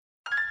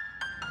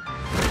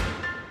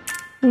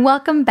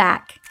Welcome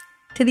back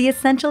to the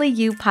Essentially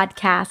You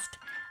podcast,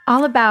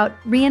 all about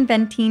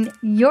reinventing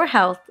your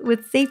health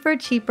with safer,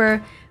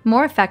 cheaper,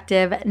 more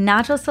effective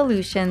natural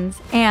solutions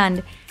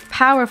and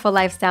powerful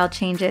lifestyle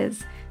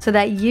changes so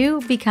that you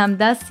become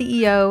the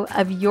CEO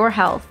of your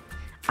health.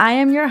 I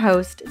am your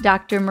host,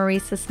 Dr.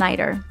 Mariza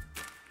Snyder.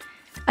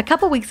 A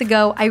couple weeks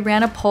ago, I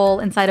ran a poll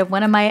inside of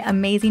one of my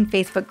amazing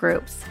Facebook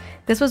groups.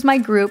 This was my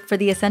group for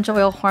the Essential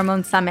Oil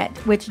Hormone Summit,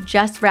 which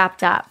just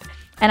wrapped up.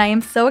 And I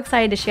am so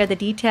excited to share the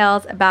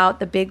details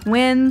about the big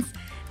wins,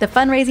 the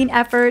fundraising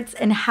efforts,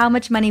 and how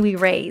much money we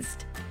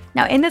raised.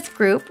 Now, in this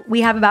group,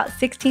 we have about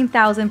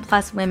 16,000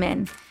 plus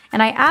women.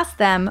 And I asked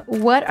them,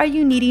 what are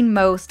you needing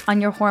most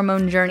on your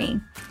hormone journey?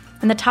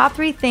 And the top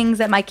 3 things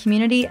that my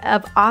community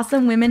of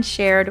awesome women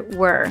shared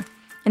were,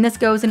 and this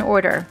goes in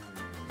order.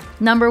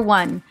 Number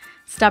 1,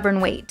 stubborn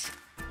weight.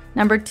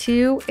 Number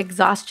 2,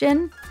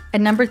 exhaustion.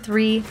 And number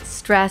 3,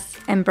 stress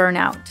and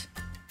burnout.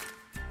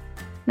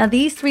 Now,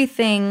 these 3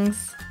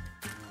 things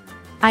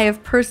I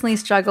have personally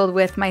struggled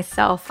with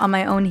myself on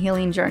my own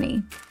healing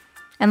journey.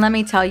 And let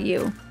me tell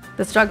you,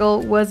 the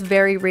struggle was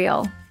very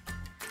real.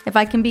 If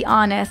I can be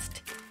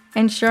honest,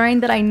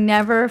 ensuring that I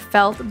never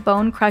felt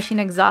bone-crushing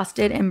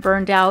exhausted and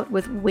burned out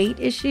with weight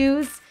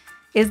issues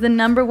is the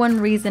number 1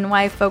 reason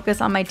why I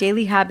focus on my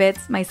daily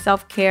habits, my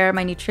self-care,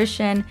 my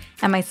nutrition,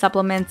 and my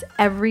supplements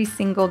every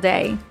single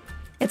day.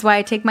 It's why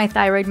I take my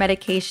thyroid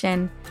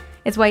medication.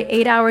 It's why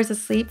 8 hours of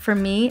sleep for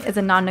me is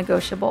a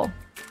non-negotiable.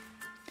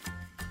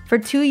 For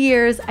 2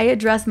 years, I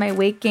addressed my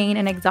weight gain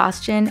and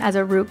exhaustion as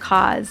a root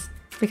cause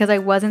because I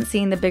wasn't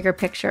seeing the bigger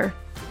picture.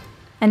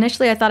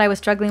 Initially, I thought I was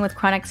struggling with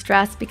chronic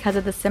stress because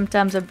of the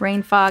symptoms of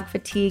brain fog,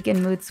 fatigue,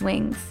 and mood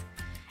swings.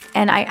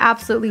 And I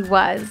absolutely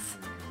was,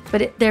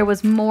 but there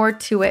was more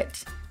to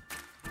it.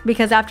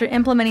 Because after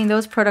implementing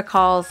those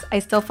protocols, I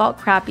still felt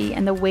crappy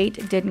and the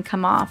weight didn't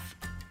come off.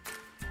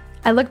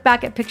 I look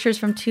back at pictures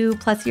from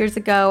 2+ years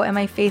ago and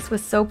my face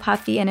was so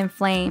puffy and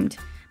inflamed,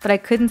 but I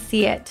couldn't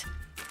see it.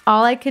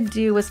 All I could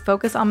do was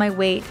focus on my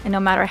weight, and no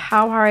matter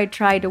how hard I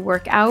tried to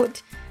work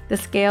out, the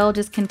scale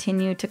just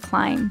continued to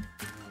climb.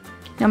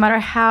 No matter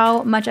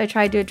how much I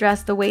tried to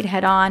address the weight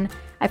head on,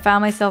 I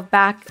found myself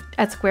back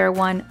at square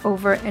one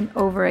over and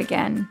over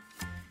again.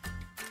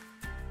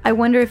 I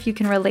wonder if you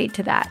can relate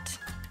to that.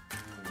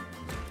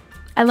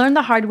 I learned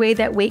the hard way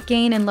that weight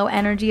gain and low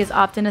energy is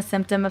often a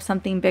symptom of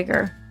something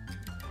bigger.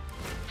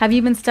 Have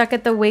you been stuck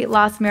at the weight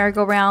loss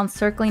merry-go-round,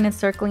 circling and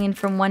circling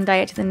from one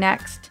diet to the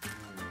next?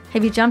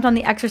 Have you jumped on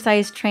the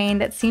exercise train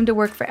that seemed to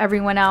work for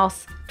everyone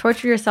else,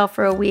 torture yourself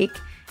for a week,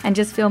 and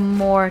just feel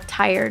more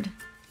tired?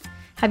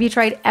 Have you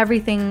tried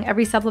everything,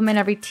 every supplement,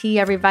 every tea,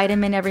 every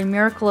vitamin, every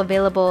miracle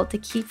available to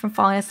keep from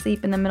falling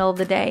asleep in the middle of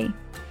the day?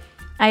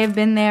 I have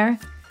been there,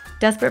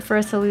 desperate for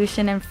a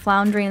solution and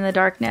floundering in the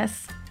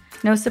darkness.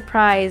 No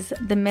surprise,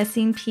 the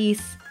missing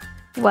piece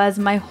was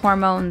my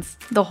hormones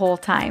the whole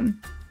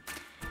time.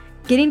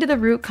 Getting to the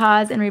root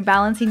cause and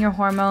rebalancing your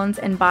hormones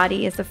and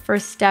body is the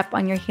first step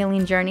on your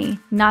healing journey,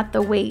 not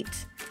the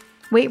weight.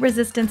 Weight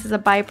resistance is a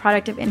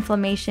byproduct of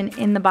inflammation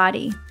in the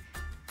body.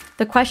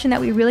 The question that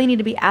we really need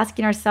to be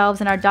asking ourselves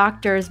and our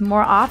doctors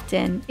more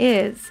often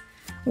is,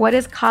 what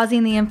is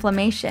causing the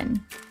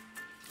inflammation?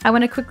 I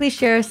want to quickly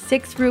share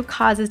 6 root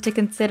causes to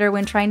consider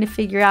when trying to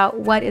figure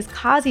out what is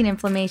causing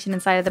inflammation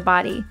inside of the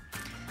body.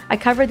 I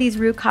cover these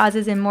root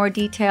causes in more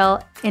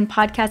detail in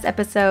podcast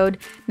episode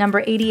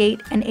number 88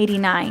 and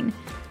 89.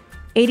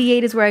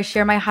 88 is where I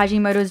share my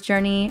Hashimoto's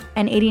journey,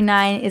 and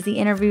 89 is the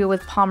interview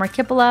with Palmer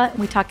Kippola.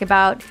 We talk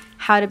about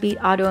how to beat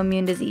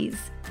autoimmune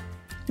disease.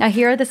 Now,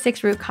 here are the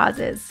 6 root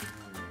causes.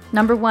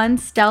 Number 1,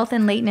 stealth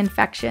and latent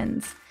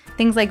infections.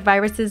 Things like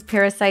viruses,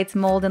 parasites,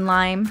 mold, and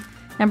Lyme.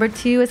 Number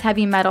 2 is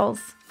heavy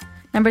metals.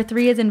 Number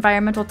 3 is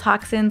environmental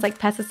toxins like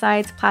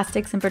pesticides,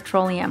 plastics, and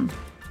petroleum.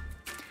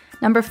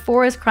 Number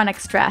 4 is chronic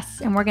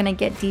stress, and we're going to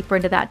get deeper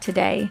into that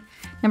today.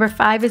 Number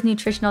 5 is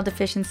nutritional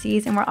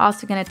deficiencies, and we're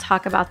also going to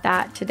talk about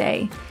that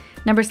today.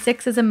 Number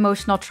 6 is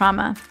emotional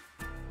trauma.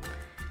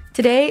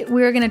 Today,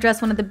 we're going to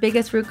address one of the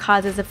biggest root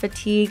causes of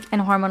fatigue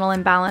and hormonal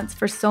imbalance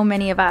for so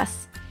many of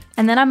us.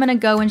 And then I'm going to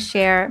go and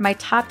share my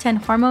top 10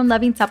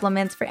 hormone-loving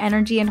supplements for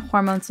energy and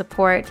hormone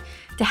support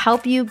to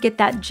help you get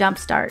that jump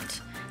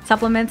start.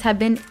 Supplements have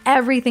been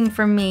everything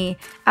for me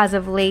as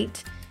of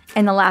late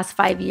in the last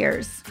 5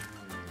 years.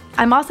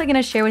 I'm also going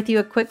to share with you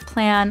a quick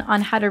plan on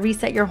how to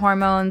reset your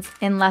hormones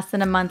in less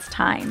than a month's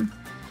time.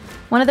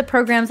 One of the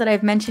programs that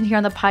I've mentioned here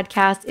on the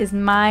podcast is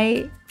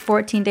my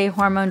 14-day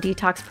hormone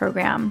detox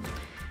program.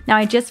 Now,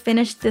 I just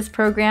finished this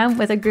program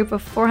with a group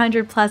of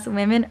 400 plus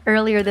women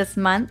earlier this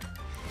month.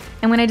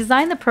 And when I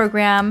designed the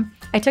program,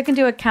 I took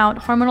into account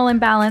hormonal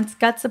imbalance,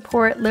 gut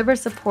support, liver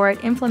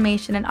support,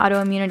 inflammation, and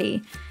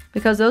autoimmunity,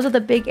 because those are the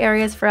big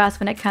areas for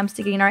us when it comes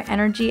to getting our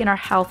energy and our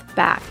health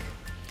back.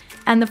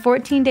 And the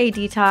 14-day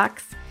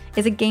detox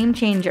is a game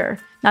changer,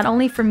 not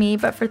only for me,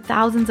 but for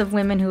thousands of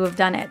women who have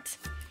done it.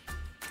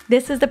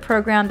 This is the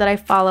program that I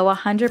follow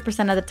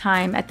 100% of the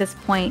time at this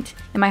point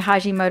in my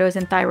Hashimoto's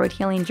and thyroid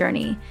healing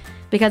journey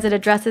because it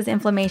addresses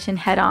inflammation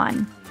head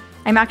on.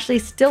 I'm actually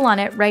still on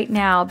it right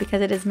now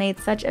because it has made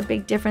such a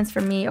big difference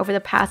for me over the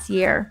past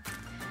year.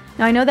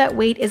 Now, I know that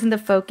weight isn't the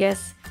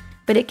focus,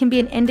 but it can be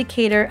an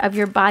indicator of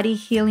your body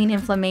healing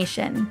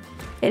inflammation.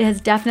 It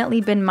has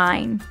definitely been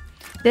mine.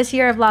 This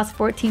year, I've lost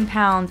 14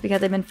 pounds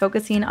because I've been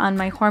focusing on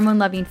my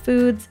hormone-loving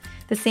foods,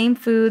 the same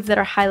foods that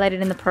are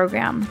highlighted in the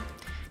program.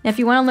 Now, if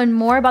you want to learn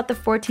more about the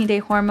 14-day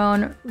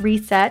hormone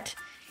reset,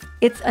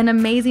 it's an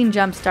amazing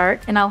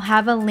jumpstart, and I'll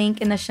have a link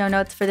in the show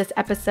notes for this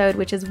episode,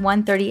 which is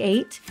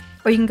 138,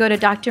 or you can go to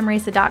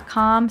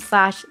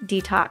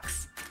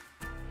drmariza.com/detox.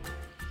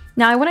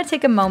 Now, I want to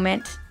take a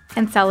moment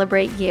and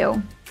celebrate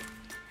you.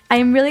 I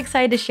am really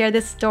excited to share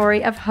this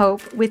story of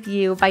hope with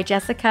you by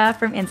Jessica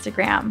from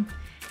Instagram.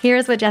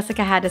 Here's what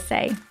Jessica had to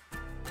say.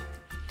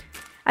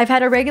 I've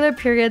had irregular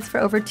periods for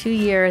over 2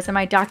 years, and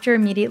my doctor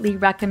immediately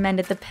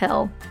recommended the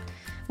pill,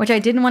 which I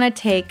didn't want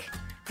to take,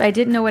 but I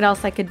didn't know what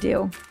else I could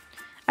do.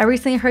 I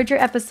recently heard your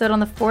episode on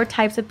the 4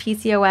 types of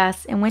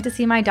PCOS and went to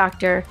see my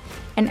doctor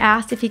and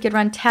asked if he could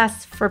run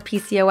tests for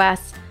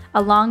PCOS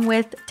along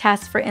with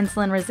tests for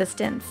insulin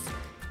resistance.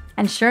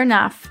 And sure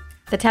enough,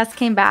 the test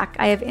came back.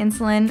 I have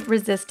insulin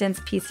resistance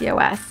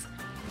PCOS,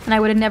 and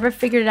I would have never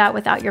figured it out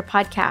without your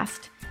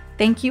podcast.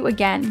 Thank you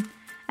again.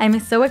 I'm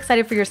so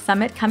excited for your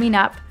summit coming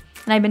up,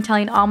 and I've been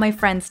telling all my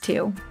friends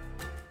too.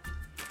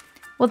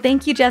 Well,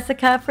 thank you,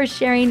 Jessica, for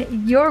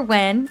sharing your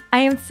win. I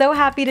am so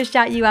happy to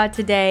shout you out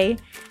today,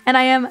 and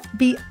I am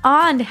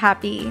beyond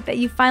happy that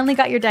you finally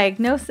got your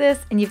diagnosis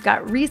and you've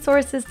got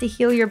resources to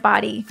heal your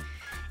body.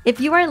 If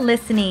you are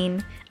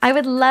listening, I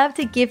would love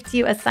to gift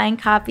you a signed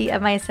copy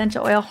of my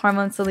Essential Oil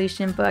Hormone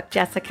Solution book,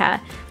 Jessica,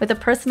 with a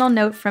personal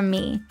note from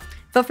me.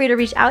 Feel free to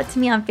reach out to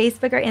me on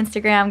Facebook or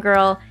Instagram,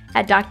 girl,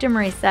 at Dr.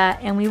 Mariza,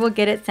 and we will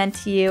get it sent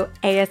to you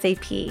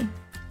ASAP.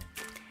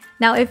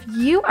 Now, if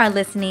you are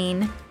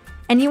listening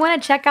and you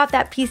want to check out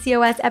that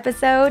PCOS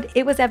episode,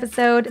 it was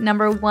episode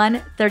number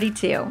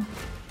 132.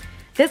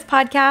 This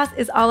podcast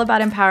is all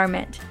about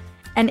empowerment,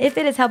 and if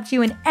it has helped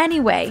you in any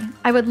way,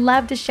 I would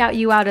love to shout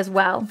you out as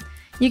well.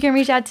 You can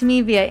reach out to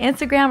me via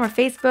Instagram or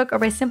Facebook, or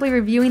by simply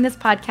reviewing this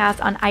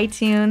podcast on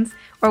iTunes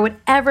or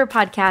whatever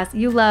podcast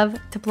you love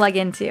to plug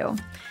into.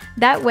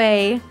 That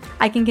way,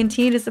 I can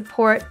continue to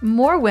support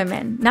more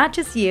women, not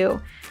just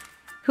you,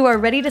 who are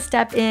ready to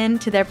step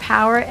into their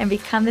power and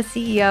become the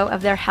CEO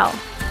of their health.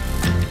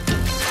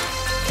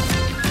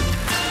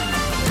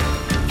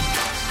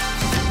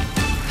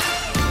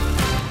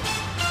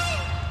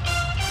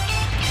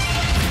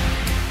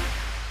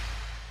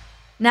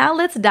 Now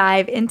let's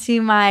dive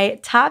into my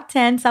top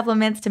 10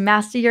 supplements to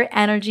master your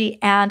energy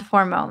and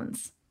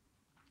hormones.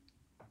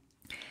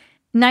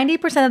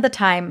 90% of the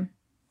time,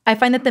 I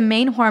find that the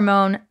main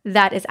hormone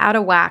that is out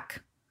of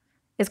whack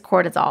is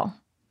cortisol,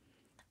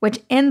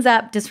 which ends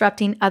up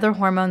disrupting other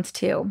hormones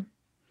too.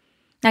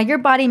 Now, your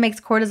body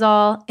makes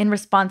cortisol in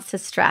response to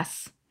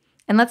stress.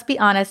 And let's be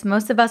honest,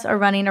 most of us are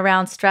running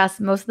around stress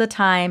most of the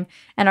time,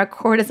 and our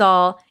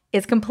cortisol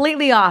is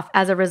completely off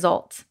as a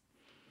result.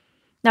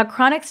 Now,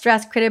 chronic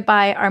stress created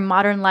by our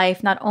modern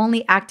life not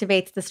only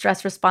activates the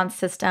stress response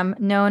system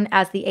known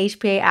as the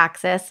HPA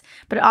axis,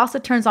 but it also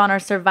turns on our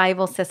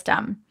survival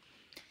system.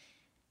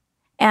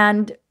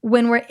 And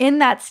when we're in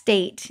that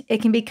state,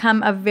 it can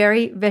become a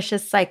very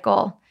vicious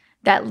cycle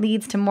that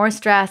leads to more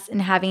stress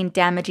and having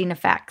damaging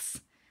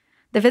effects.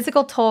 The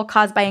physical toll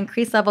caused by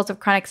increased levels of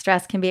chronic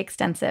stress can be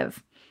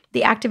extensive.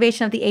 The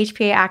activation of the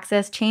HPA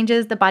axis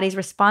changes the body's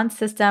response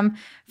system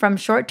from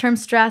short-term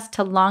stress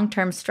to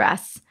long-term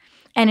stress.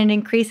 And it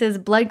increases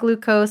blood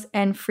glucose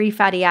and free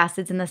fatty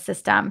acids in the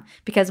system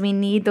because we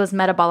need those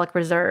metabolic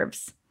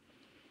reserves.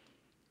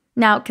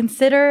 Now,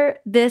 consider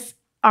this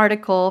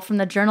article from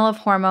the Journal of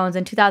Hormones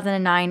in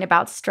 2009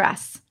 about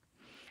stress.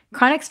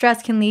 Chronic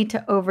stress can lead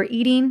to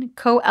overeating,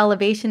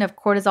 co-elevation of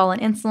cortisol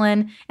and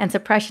insulin, and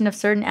suppression of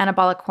certain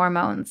anabolic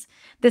hormones.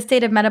 This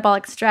state of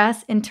metabolic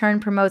stress in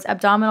turn promotes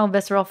abdominal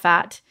visceral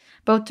fat.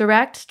 Both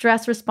direct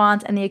stress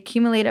response and the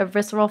accumulate of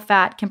visceral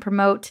fat can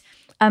promote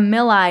a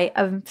milli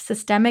of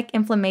systemic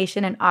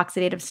inflammation and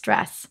oxidative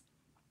stress.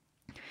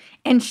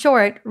 In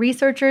short,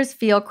 researchers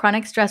feel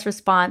chronic stress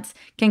response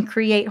can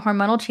create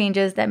hormonal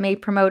changes that may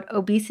promote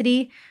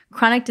obesity,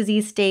 chronic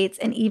disease states,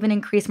 and even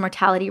increase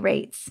mortality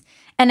rates.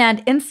 And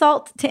add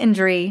insult to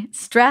injury,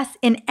 stress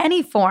in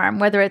any form,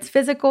 whether it's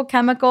physical,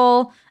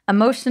 chemical,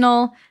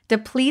 emotional,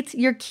 depletes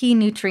your key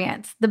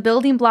nutrients, the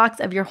building blocks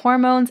of your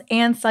hormones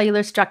and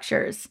cellular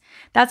structures.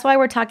 That's why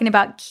we're talking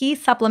about key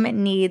supplement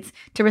needs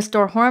to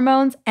restore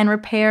hormones and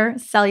repair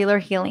cellular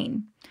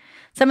healing.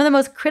 Some of the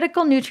most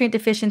critical nutrient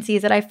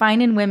deficiencies that I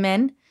find in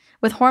women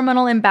with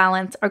hormonal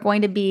imbalance are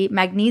going to be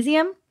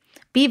magnesium,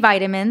 B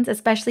vitamins,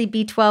 especially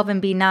B12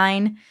 and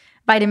B9,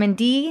 vitamin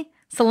D,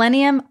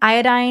 selenium,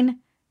 iodine,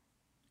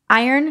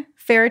 iron,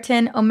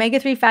 ferritin,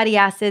 omega-3 fatty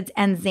acids,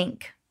 and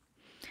zinc.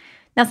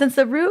 Now, since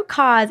the root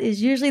cause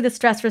is usually the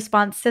stress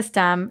response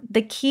system,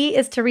 the key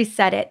is to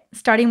reset it,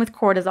 starting with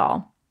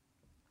cortisol.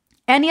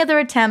 Any other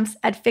attempts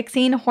at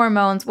fixing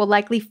hormones will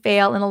likely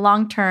fail in the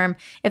long term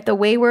if the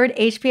wayward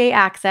HPA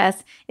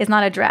axis is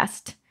not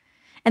addressed.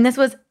 And this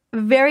was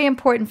very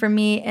important for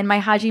me in my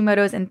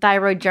Hashimoto's and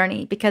thyroid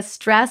journey because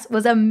stress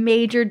was a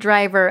major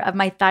driver of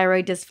my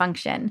thyroid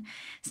dysfunction.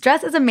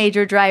 Stress is a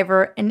major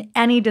driver in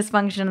any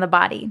dysfunction in the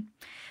body.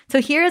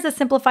 So here is a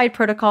simplified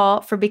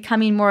protocol for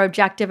becoming more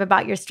objective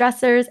about your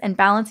stressors and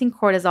balancing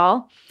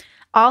cortisol.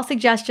 All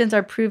suggestions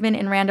are proven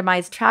in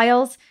randomized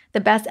trials, the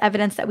best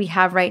evidence that we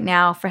have right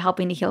now for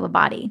helping to heal the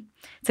body.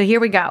 So here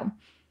we go.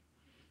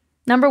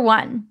 Number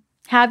 1,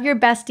 have your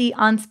bestie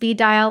on speed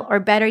dial, or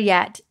better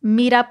yet,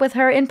 meet up with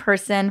her in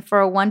person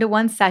for a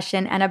one-to-one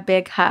session and a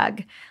big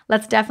hug.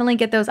 Let's definitely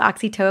get those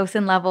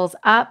oxytocin levels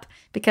up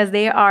because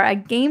they are a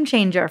game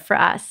changer for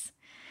us.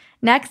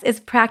 Next is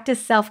practice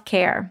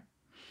self-care.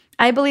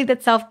 I believe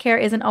that self-care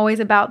isn't always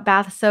about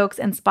bath soaks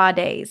and spa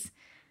days.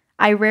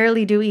 I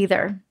rarely do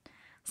either.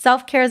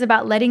 Self-care is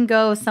about letting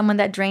go of someone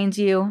that drains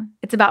you.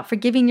 It's about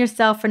forgiving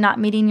yourself for not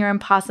meeting your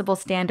impossible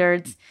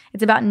standards.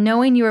 It's about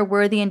knowing you are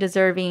worthy and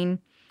deserving.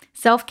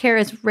 Self-care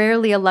is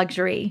rarely a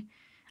luxury.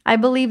 I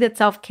believe that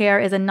self-care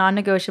is a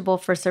non-negotiable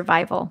for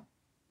survival.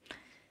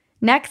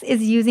 Next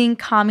is using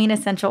calming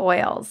essential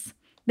oils.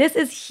 This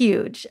is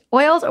huge.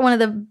 Oils are one of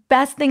the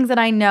best things that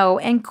I know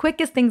and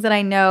quickest things that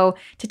I know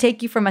to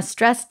take you from a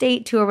stress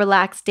state to a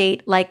relaxed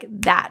state like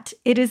that.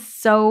 It is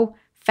so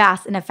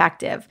fast and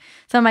effective.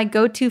 Some of my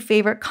go-to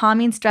favorite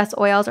calming stress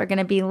oils are going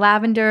to be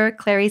lavender,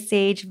 clary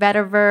sage,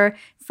 vetiver,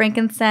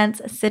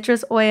 frankincense,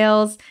 citrus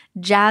oils,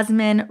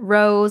 jasmine,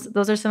 rose.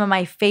 Those are some of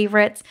my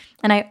favorites,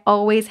 and I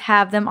always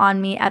have them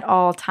on me at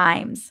all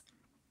times.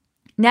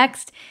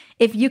 Next,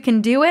 if you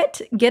can do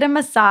it, get a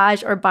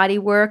massage or body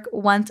work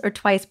once or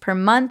twice per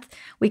month.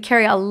 We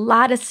carry a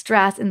lot of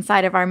stress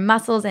inside of our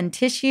muscles and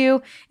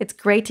tissue. It's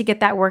great to get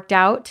that worked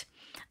out.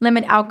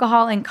 Limit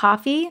alcohol and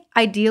coffee.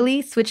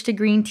 Ideally, switch to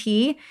green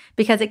tea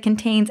because it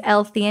contains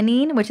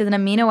L-theanine, which is an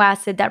amino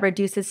acid that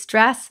reduces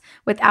stress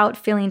without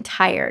feeling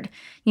tired.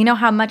 You know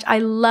how much I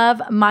love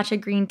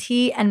matcha green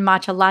tea and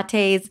matcha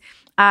lattes.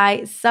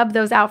 I sub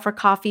those out for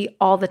coffee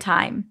all the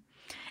time.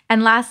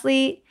 And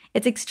lastly,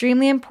 it's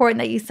extremely important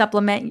that you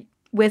supplement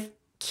with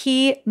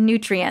key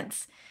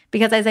nutrients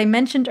because, as I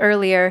mentioned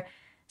earlier,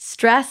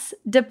 stress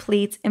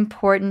depletes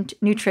important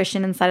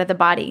nutrition inside of the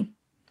body.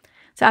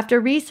 So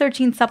after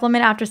researching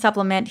supplement after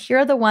supplement, here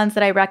are the ones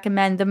that I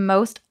recommend the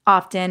most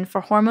often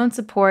for hormone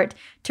support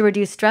to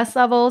reduce stress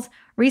levels,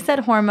 reset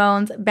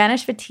hormones,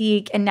 banish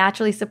fatigue, and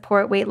naturally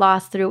support weight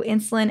loss through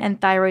insulin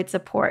and thyroid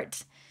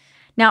support.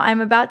 Now,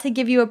 I'm about to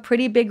give you a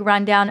pretty big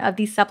rundown of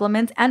these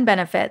supplements and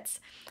benefits.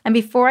 And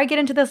before I get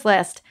into this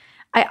list,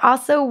 I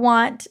also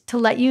want to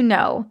let you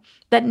know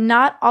that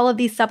not all of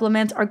these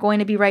supplements are going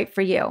to be right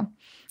for you.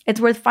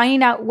 It's worth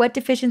finding out what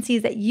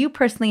deficiencies that you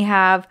personally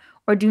have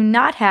or do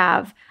not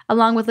have,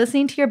 along with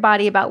listening to your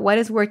body about what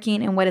is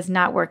working and what is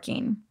not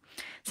working.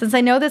 Since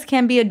I know this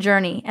can be a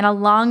journey and a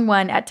long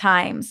one at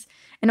times,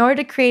 in order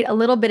to create a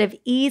little bit of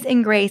ease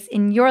and grace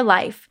in your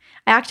life,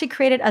 I actually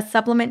created a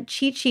supplement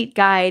cheat sheet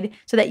guide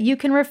so that you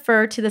can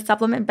refer to the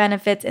supplement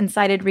benefits and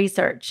cited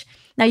research.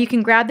 Now you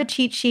can grab the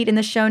cheat sheet in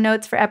the show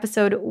notes for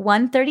episode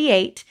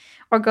 138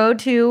 or go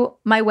to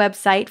my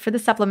website for the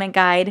supplement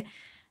guide,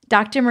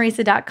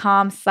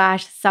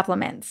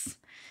 drmariza.com/supplements.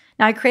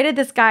 Now I created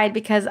this guide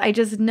because I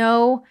just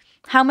know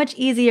how much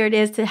easier it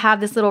is to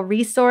have this little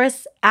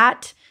resource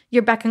at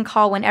your beck and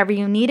call whenever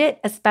you need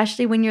it,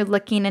 especially when you're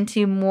looking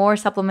into more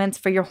supplements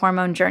for your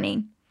hormone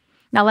journey.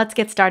 Now let's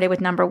get started with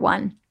number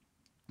 1.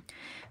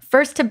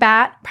 First to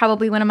bat,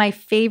 probably one of my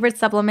favorite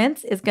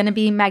supplements is going to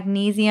be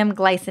magnesium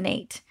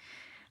glycinate.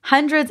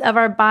 Hundreds of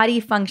our body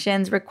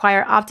functions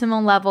require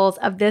optimal levels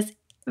of this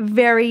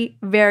very,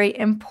 very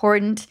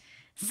important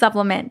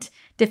supplement.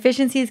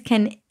 Deficiencies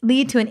can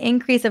lead to an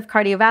increase of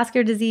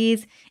cardiovascular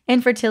disease,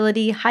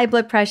 infertility, high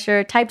blood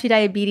pressure, type 2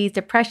 diabetes,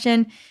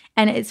 depression,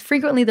 and it's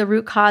frequently the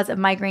root cause of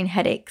migraine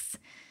headaches.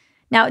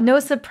 Now, no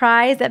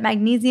surprise that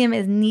magnesium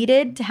is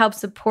needed to help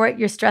support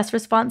your stress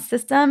response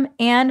system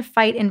and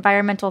fight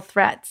environmental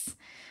threats.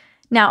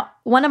 Now,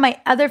 one of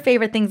my other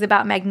favorite things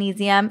about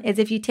magnesium is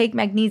if you take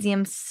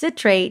magnesium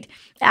citrate, it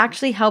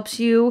actually helps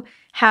you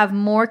have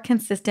more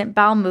consistent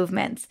bowel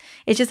movements.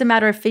 It's just a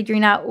matter of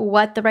figuring out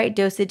what the right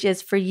dosage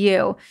is for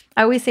you.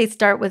 I always say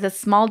start with a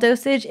small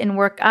dosage and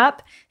work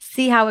up,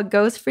 see how it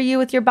goes for you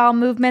with your bowel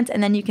movements,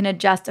 and then you can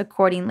adjust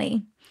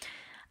accordingly.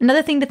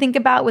 Another thing to think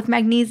about with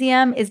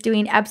magnesium is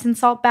doing Epsom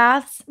salt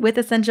baths with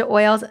essential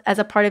oils as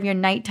a part of your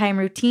nighttime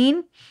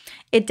routine.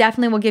 It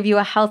definitely will give you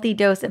a healthy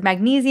dose of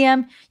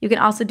magnesium. You can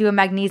also do a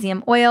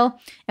magnesium oil.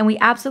 And we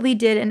absolutely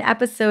did an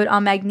episode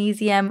on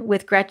magnesium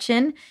with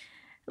Gretchen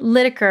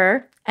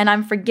Lideker. And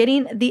I'm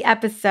forgetting the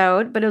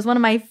episode, but it was one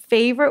of my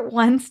favorite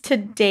ones to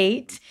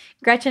date.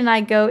 Gretchen and I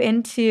go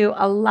into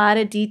a lot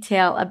of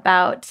detail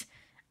about,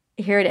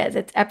 here it is.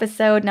 It's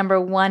episode number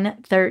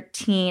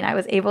 113. I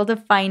was able to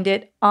find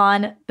it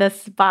on the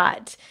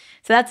spot.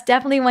 So that's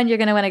definitely one you're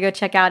going to want to go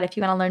check out if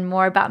you want to learn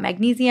more about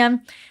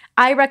magnesium.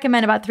 I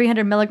recommend about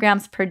 300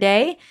 milligrams per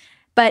day,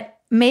 but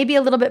maybe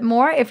a little bit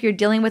more if you're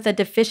dealing with a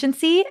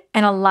deficiency,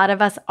 and a lot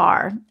of us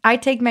are. I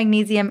take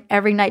magnesium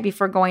every night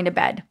before going to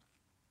bed.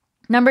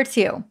 Number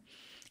 2,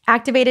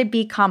 Activated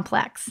B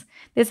complex.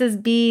 This is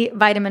B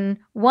vitamin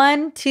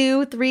 1,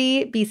 2,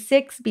 3,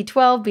 B6,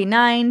 B12,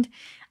 B9,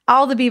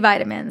 all the B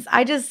vitamins.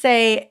 I just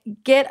say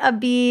get a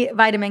B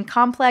vitamin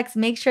complex,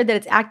 make sure that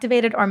it's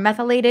activated or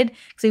methylated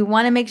because we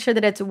want to make sure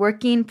that it's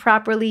working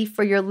properly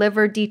for your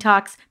liver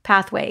detox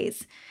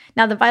pathways.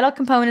 Now, the vital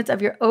components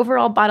of your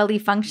overall bodily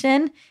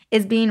function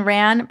is being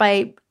ran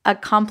by a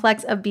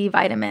complex of B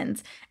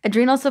vitamins.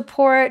 Adrenal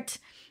support,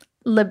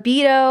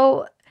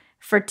 libido,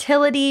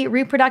 fertility,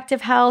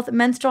 reproductive health,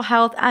 menstrual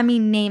health,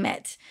 name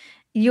it.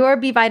 Your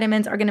B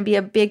vitamins are going to be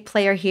a big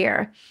player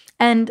here.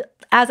 And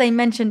as I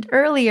mentioned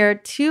earlier,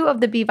 2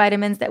 of the B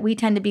vitamins that we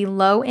tend to be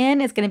low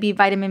in is going to be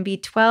vitamin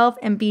B12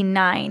 and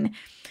B9.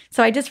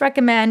 So I just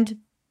recommend,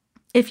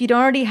 if you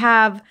don't already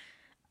have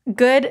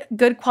good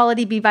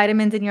quality B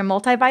vitamins in your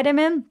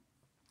multivitamin,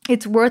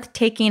 it's worth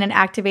taking an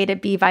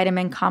activated B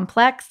vitamin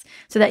complex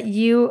so that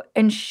you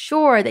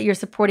ensure that you're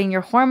supporting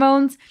your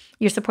hormones,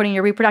 you're supporting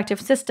your reproductive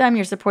system,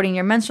 you're supporting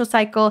your menstrual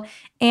cycle,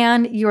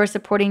 and you're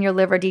supporting your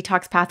liver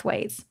detox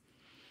pathways.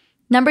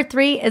 Number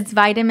 3 is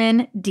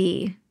vitamin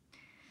D.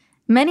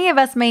 Many of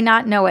us may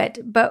not know it,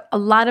 but a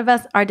lot of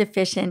us are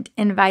deficient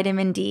in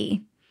vitamin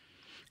D,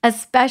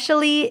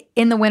 especially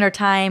in the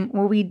wintertime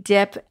where we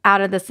dip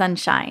out of the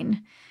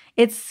sunshine.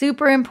 It's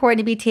super important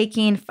to be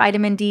taking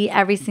vitamin D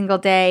every single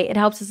day. It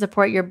helps to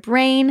support your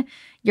brain,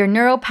 your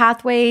neural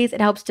pathways. It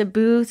helps to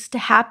boost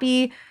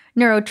happy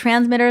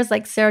neurotransmitters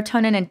like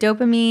serotonin and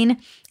dopamine.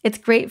 It's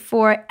great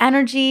for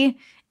energy.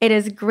 It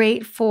is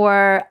great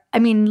for,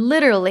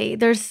 literally,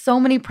 there's so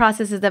many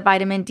processes that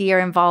vitamin D are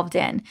involved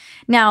in.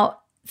 Now,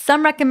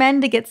 some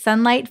recommend to get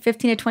sunlight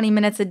 15 to 20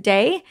 minutes a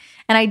day.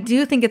 And I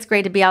do think it's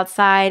great to be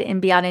outside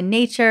and be out in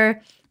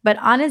nature. But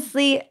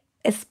honestly,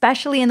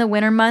 especially in the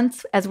winter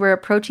months, as we're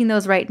approaching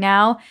those right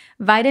now,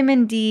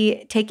 vitamin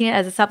D, taking it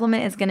as a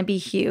supplement is going to be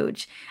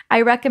huge.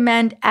 I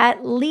recommend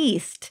at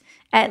least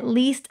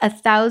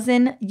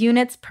 1,000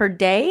 units per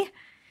day.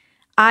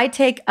 I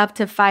take up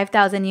to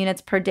 5,000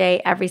 units per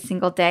day every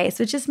single day.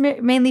 So it's just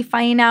mainly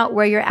finding out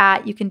where you're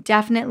at. You can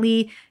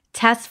definitely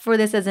test for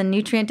this as a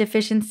nutrient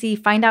deficiency.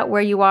 Find out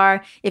where you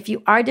are. If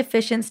you are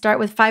deficient, start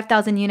with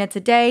 5,000 units a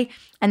day,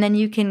 and then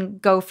you can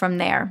go from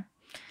there.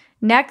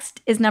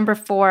 Next is number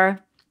 4,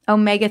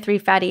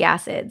 omega-3 fatty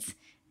acids,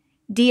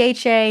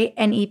 DHA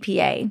and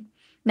EPA.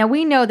 Now,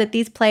 we know that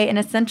these play an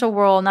essential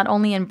role not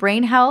only in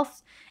brain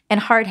health and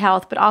heart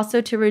health, but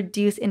also to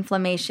reduce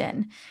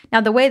inflammation.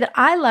 Now, the way that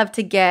I love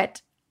to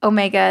get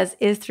omegas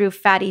is through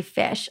fatty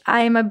fish.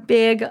 I am a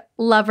big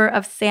lover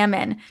of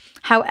salmon.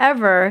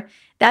 However,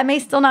 that may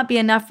still not be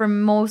enough for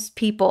most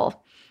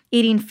people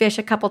eating fish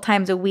a couple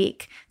times a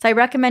week. So I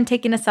recommend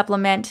taking a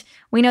supplement.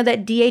 We know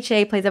that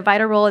DHA plays a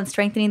vital role in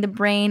strengthening the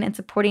brain and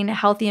supporting a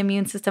healthy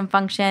immune system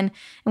function.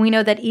 And we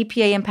know that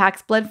EPA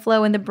impacts blood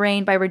flow in the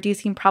brain by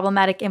reducing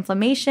problematic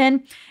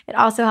inflammation. It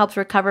also helps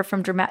recover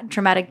from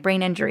traumatic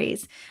brain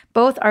injuries.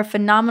 Both are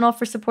phenomenal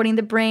for supporting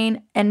the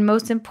brain, and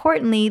most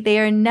importantly, they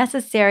are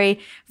necessary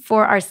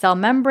for our cell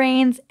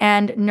membranes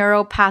and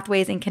neural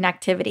pathways and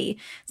connectivity.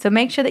 So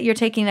make sure that you're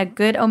taking a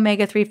good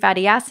omega-3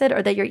 fatty acid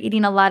or that you're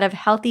eating a lot of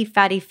healthy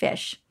fatty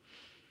fish.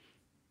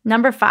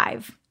 Number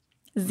 5,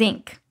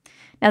 zinc.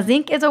 Now,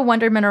 zinc is a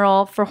wonder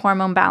mineral for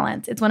hormone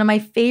balance. It's one of my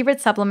favorite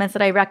supplements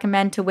that I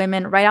recommend to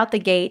women right out the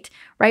gate,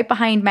 right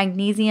behind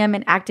magnesium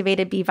and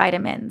activated B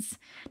vitamins.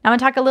 Now, I'm going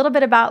to talk a little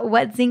bit about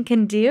what zinc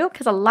can do,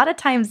 because a lot of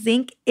times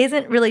zinc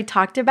isn't really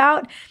talked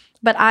about,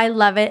 but I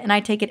love it and I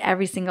take it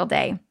every single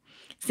day.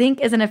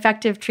 Zinc is an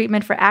effective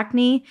treatment for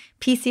acne,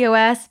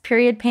 PCOS,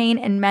 period pain,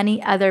 and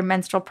many other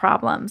menstrual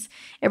problems.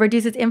 It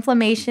reduces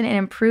inflammation and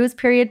improves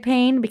period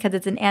pain because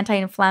it's an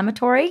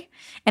anti-inflammatory,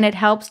 and it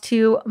helps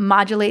to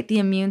modulate the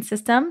immune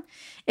system.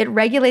 It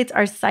regulates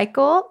our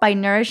cycle by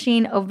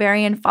nourishing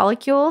ovarian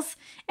follicles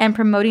and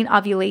promoting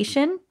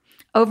ovulation.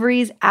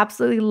 Ovaries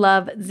absolutely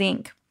love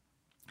zinc.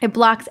 It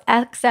blocks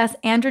excess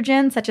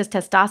androgens such as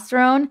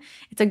testosterone.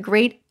 It's a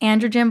great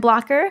androgen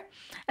blocker,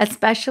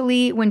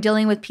 especially when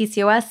dealing with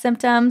PCOS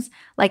symptoms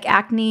like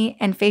acne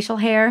and facial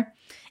hair.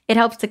 It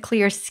helps to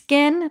clear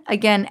skin,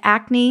 again,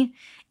 acne.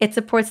 It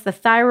supports the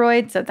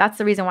thyroid, so that's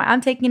the reason why I'm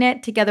taking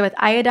it. Together with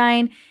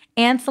iodine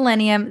and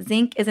selenium,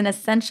 zinc is an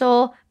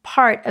essential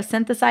part of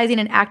synthesizing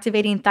and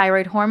activating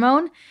thyroid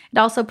hormone. It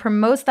also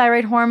promotes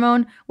thyroid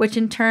hormone, which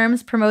in turn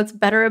promotes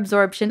better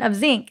absorption of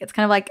zinc. It's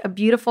kind of like a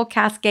beautiful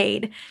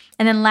cascade.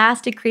 And then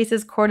last,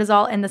 decreases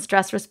cortisol in the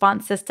stress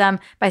response system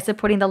by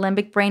supporting the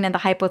limbic brain and the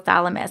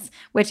hypothalamus,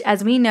 which,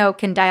 as we know,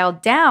 can dial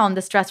down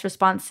the stress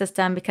response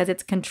system because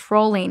it's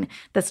controlling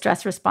the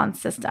stress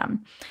response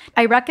system.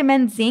 I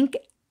recommend zinc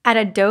at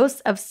a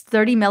dose of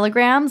 30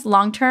 milligrams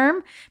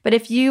long-term, but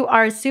if you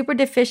are super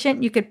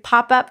deficient, you could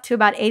pop up to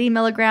about 80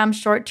 milligrams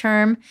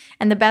short-term,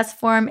 and the best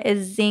form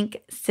is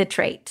zinc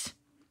citrate.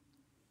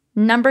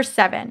 Number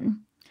 7,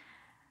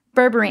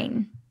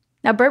 berberine.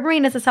 Now,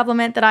 berberine is a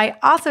supplement that I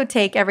also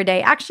take every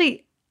day.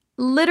 Actually,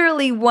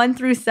 literally 1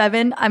 through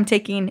 7, I'm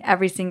taking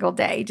every single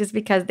day just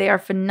because they are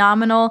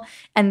phenomenal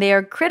and they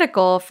are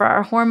critical for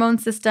our hormone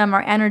system,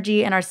 our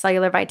energy, and our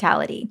cellular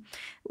vitality.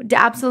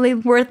 Absolutely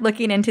worth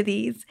looking into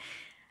these.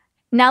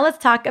 Now let's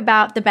talk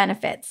about the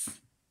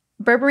benefits.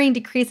 Berberine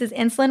decreases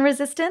insulin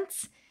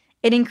resistance.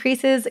 It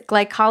increases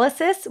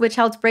glycolysis, which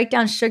helps break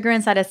down sugar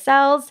inside of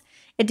cells.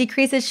 It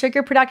decreases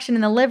sugar production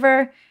in the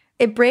liver.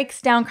 It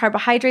breaks down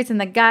carbohydrates in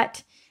the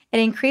gut. It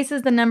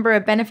increases the number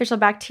of beneficial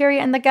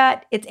bacteria in the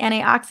gut. It's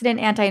antioxidant,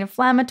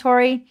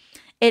 anti-inflammatory.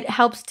 It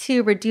helps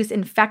to reduce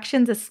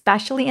infections,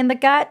 especially in the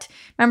gut.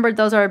 Remember,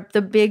 those are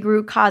the big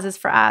root causes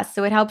for us.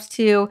 So it helps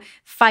to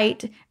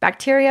fight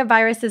bacteria,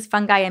 viruses,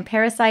 fungi, and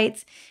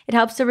parasites. It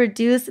helps to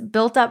reduce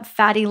built-up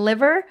fatty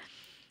liver.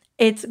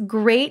 It's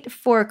great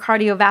for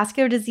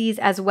cardiovascular disease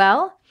as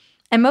well.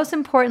 And most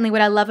importantly, what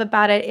I love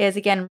about it is,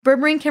 again,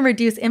 berberine can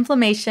reduce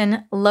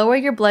inflammation, lower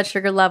your blood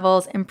sugar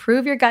levels,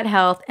 improve your gut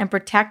health, and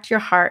protect your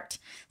heart.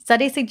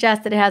 Studies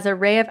suggest that it has an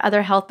array of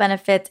other health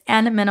benefits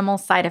and minimal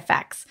side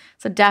effects.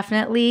 So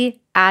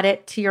definitely add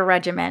it to your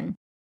regimen.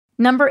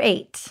 Number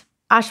 8,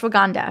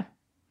 ashwagandha.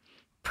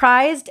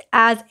 Prized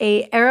as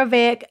a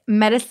Ayurvedic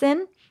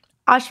medicine,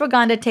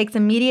 ashwagandha takes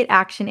immediate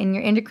action in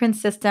your endocrine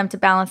system to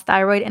balance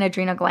thyroid and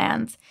adrenal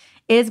glands.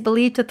 It is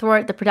believed to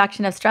thwart the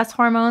production of stress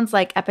hormones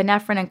like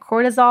epinephrine and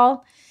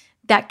cortisol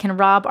that can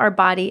rob our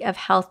body of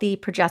healthy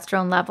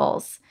progesterone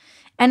levels.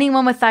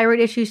 Anyone with thyroid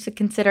issues should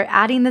consider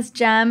adding this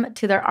gem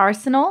to their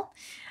arsenal.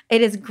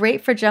 It is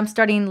great for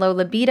jumpstarting low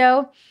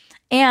libido,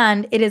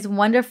 and it is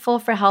wonderful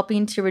for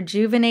helping to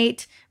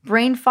rejuvenate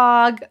brain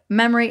fog,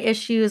 memory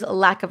issues,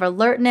 lack of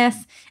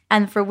alertness.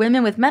 And for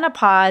women with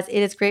menopause, it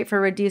is great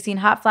for reducing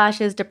hot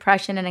flashes,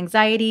 depression, and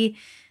anxiety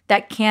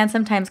that can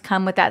sometimes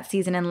come with that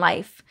season in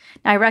life.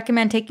 Now, I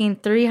recommend taking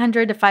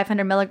 300 to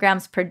 500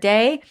 milligrams per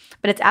day,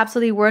 but it's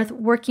absolutely worth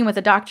working with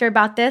a doctor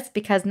about this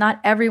because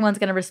not everyone's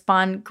going to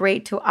respond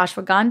great to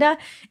ashwagandha.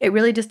 It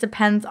really just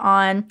depends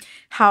on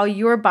how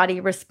your body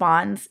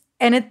responds.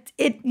 And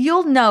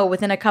you'll know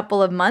within a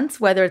couple of months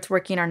whether it's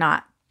working or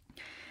not.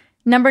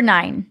 Number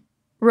 9,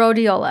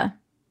 rhodiola.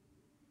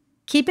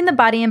 Keeping the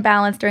body in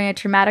balance during a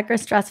traumatic or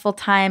stressful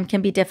time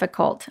can be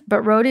difficult,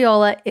 but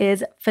rhodiola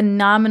is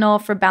phenomenal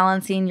for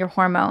balancing your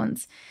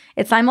hormones.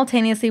 It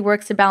simultaneously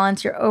works to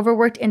balance your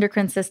overworked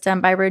endocrine system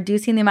by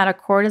reducing the amount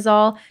of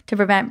cortisol to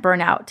prevent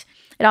burnout.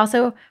 It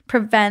also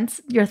prevents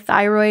your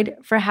thyroid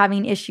from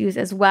having issues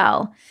as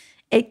well.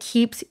 It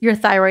keeps your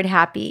thyroid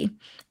happy.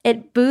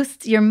 It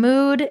boosts your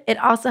mood. It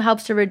also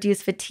helps to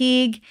reduce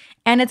fatigue,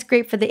 and it's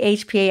great for the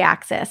HPA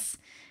axis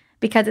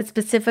because it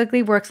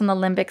specifically works on the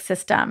limbic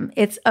system.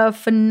 It's a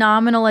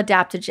phenomenal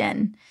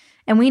adaptogen.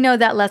 And we know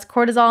that less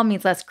cortisol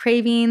means less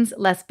cravings,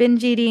 less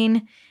binge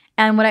eating.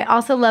 And what I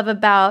also love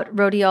about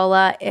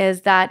rhodiola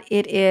is that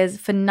it is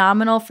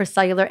phenomenal for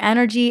cellular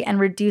energy and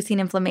reducing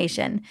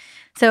inflammation.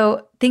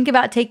 So think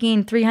about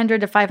taking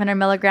 300 to 500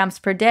 milligrams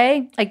per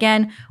day.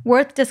 Again,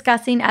 worth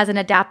discussing as an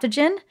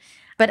adaptogen,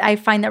 but I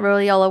find that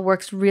rhodiola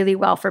works really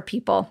well for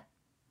people.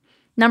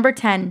 Number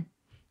 10,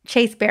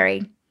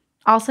 chasteberry,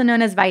 also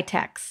known as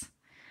Vitex.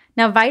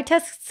 Now,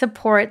 Vitex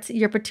supports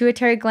your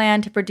pituitary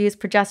gland to produce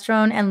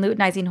progesterone and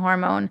luteinizing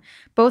hormone,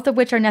 both of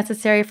which are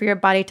necessary for your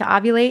body to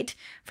ovulate,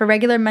 for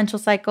regular menstrual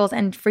cycles,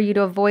 and for you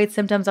to avoid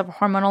symptoms of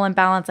hormonal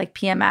imbalance like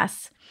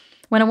PMS.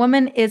 When a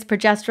woman is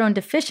progesterone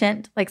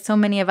deficient, like so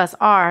many of us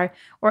are,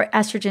 or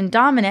estrogen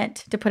dominant,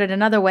 to put it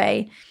another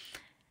way,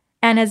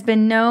 and has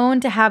been known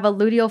to have a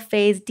luteal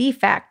phase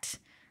defect,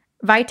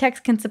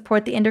 Vitex can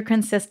support the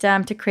endocrine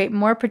system to create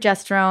more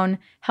progesterone,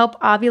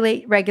 help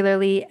ovulate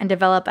regularly, and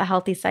develop a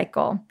healthy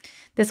cycle.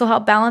 This will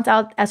help balance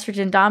out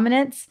estrogen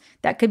dominance.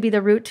 That could be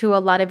the root to a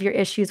lot of your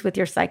issues with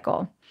your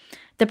cycle.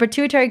 The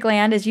pituitary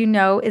gland, as you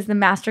know, is the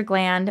master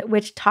gland,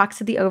 which talks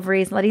to the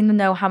ovaries, letting them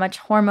know how much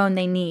hormone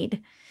they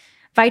need.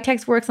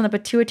 Vitex works on the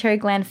pituitary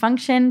gland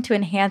function to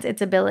enhance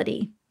its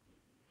ability.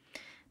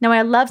 Now, what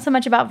I love so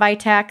much about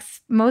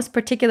Vitex, most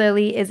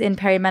particularly, is in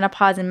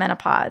perimenopause and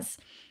menopause,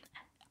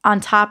 on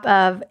top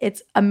of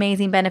its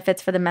amazing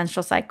benefits for the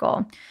menstrual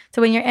cycle.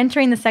 So when you're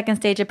entering the second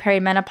stage of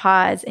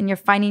perimenopause and you're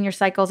finding your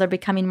cycles are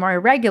becoming more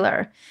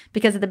irregular,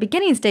 because at the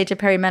beginning stage of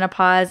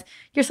perimenopause,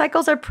 your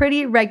cycles are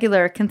pretty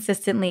regular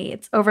consistently.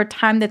 It's over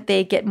time that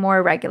they get more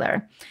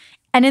irregular.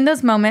 And in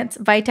those moments,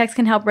 Vitex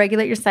can help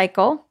regulate your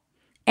cycle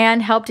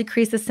and help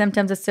decrease the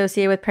symptoms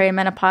associated with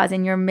perimenopause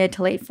in your mid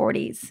to late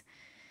 40s.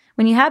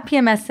 When you have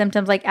PMS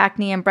symptoms like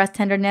acne and breast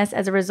tenderness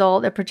as a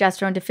result of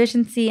progesterone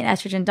deficiency and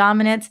estrogen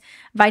dominance,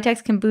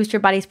 Vitex can boost your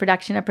body's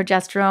production of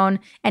progesterone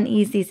and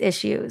ease these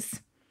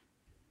issues.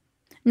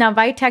 Now,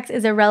 Vitex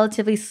is a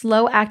relatively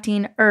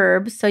slow-acting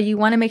herb, so you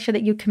want to make sure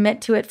that you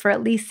commit to it for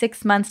at least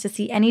 6 months to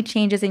see any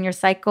changes in your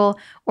cycle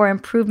or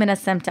improvement of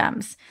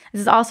symptoms. This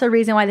is also a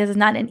reason why this is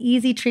not an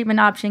easy treatment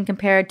option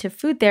compared to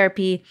food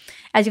therapy,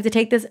 as you have to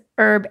take this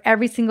herb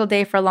every single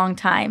day for a long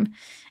time.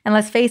 And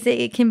let's face it,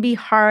 it can be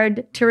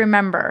hard to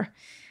remember.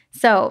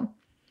 So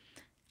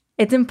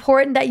it's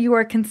important that you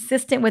are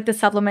consistent with the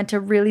supplement to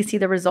really see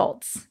the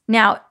results.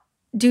 Now,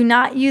 do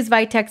not use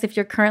Vitex if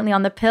you're currently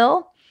on the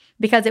pill,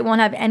 because it won't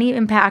have any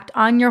impact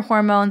on your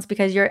hormones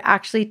because you're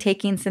actually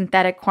taking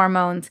synthetic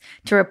hormones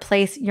to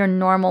replace your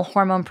normal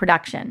hormone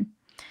production.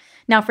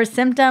 Now, for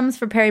symptoms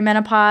for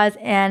perimenopause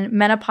and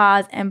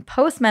menopause and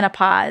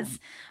postmenopause,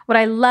 what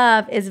I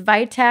love is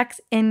Vitex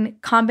in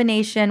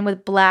combination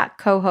with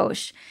black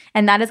cohosh.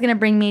 And that is going to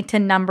bring me to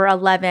number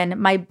 11,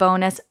 my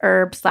bonus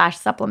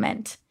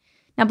herb/supplement.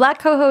 Now,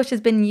 black cohosh has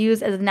been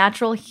used as a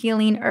natural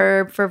healing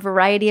herb for a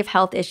variety of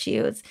health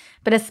issues,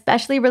 but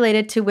especially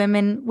related to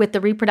women with the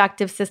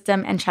reproductive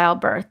system and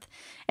childbirth.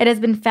 It has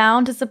been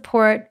found to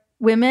support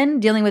women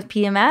dealing with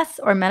PMS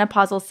or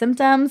menopausal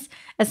symptoms,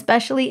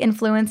 especially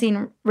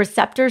influencing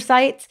receptor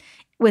sites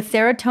with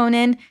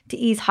serotonin to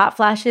ease hot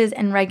flashes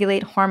and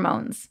regulate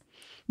hormones.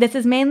 This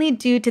is mainly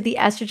due to the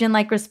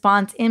estrogen-like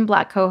response in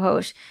black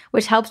cohosh,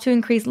 which helps to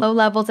increase low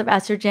levels of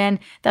estrogen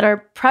that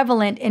are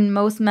prevalent in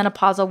most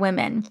menopausal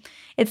women.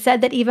 It's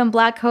said that even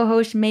black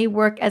cohosh may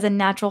work as a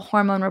natural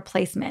hormone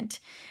replacement.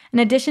 In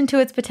addition to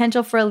its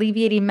potential for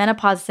alleviating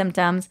menopause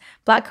symptoms,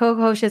 black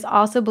cohosh is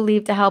also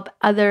believed to help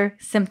other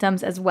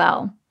symptoms as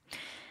well.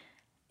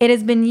 It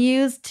has been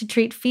used to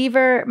treat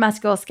fever,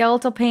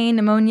 musculoskeletal pain,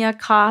 pneumonia,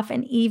 cough,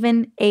 and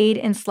even aid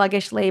in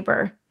sluggish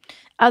labor.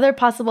 Other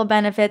possible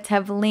benefits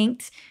have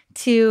linked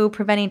to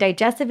preventing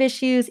digestive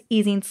issues,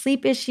 easing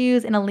sleep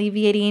issues, and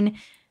alleviating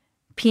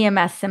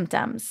PMS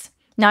symptoms.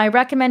 Now, I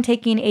recommend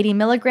taking 80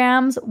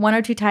 milligrams 1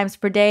 or 2 times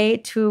per day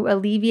to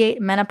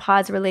alleviate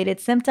menopause-related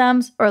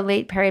symptoms or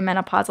late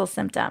perimenopausal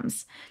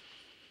symptoms.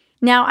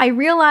 Now, I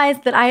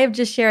realize that I have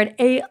just shared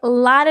a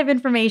lot of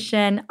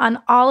information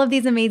on all of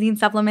these amazing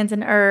supplements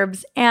and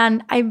herbs,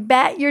 and I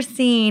bet you're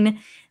seeing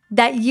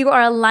that you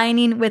are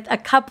aligning with a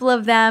couple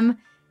of them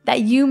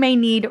that you may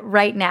need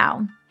right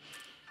now.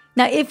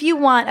 Now, if you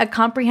want a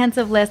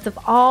comprehensive list of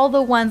all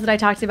the ones that I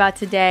talked about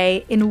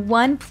today in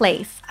one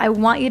place, I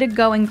want you to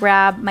go and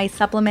grab my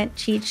supplement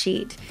cheat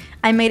sheet.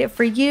 I made it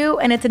for you,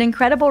 and it's an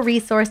incredible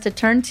resource to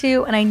turn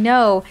to, and I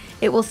know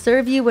it will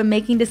serve you when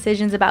making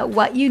decisions about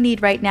what you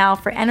need right now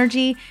for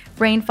energy,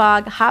 brain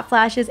fog, hot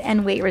flashes,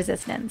 and weight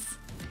resistance.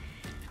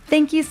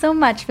 Thank you so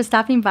much for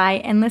stopping by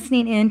and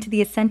listening in to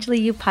the Essentially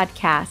You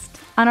podcast.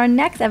 On our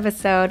next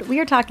episode, we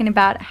are talking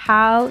about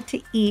how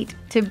to eat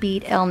to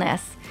beat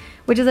illness,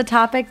 which is a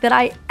topic that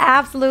I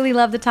absolutely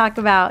love to talk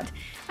about.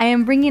 I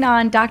am bringing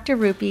on Dr.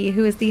 Rupi,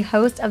 who is the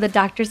host of The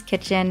Doctor's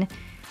Kitchen,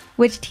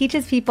 which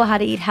teaches people how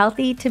to eat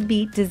healthy to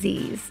beat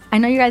disease. I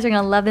know you guys are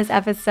going to love this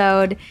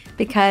episode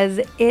because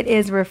it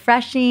is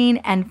refreshing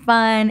and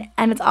fun,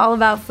 and it's all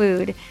about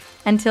food.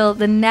 Until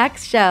the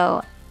next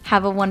show,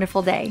 have a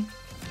wonderful day.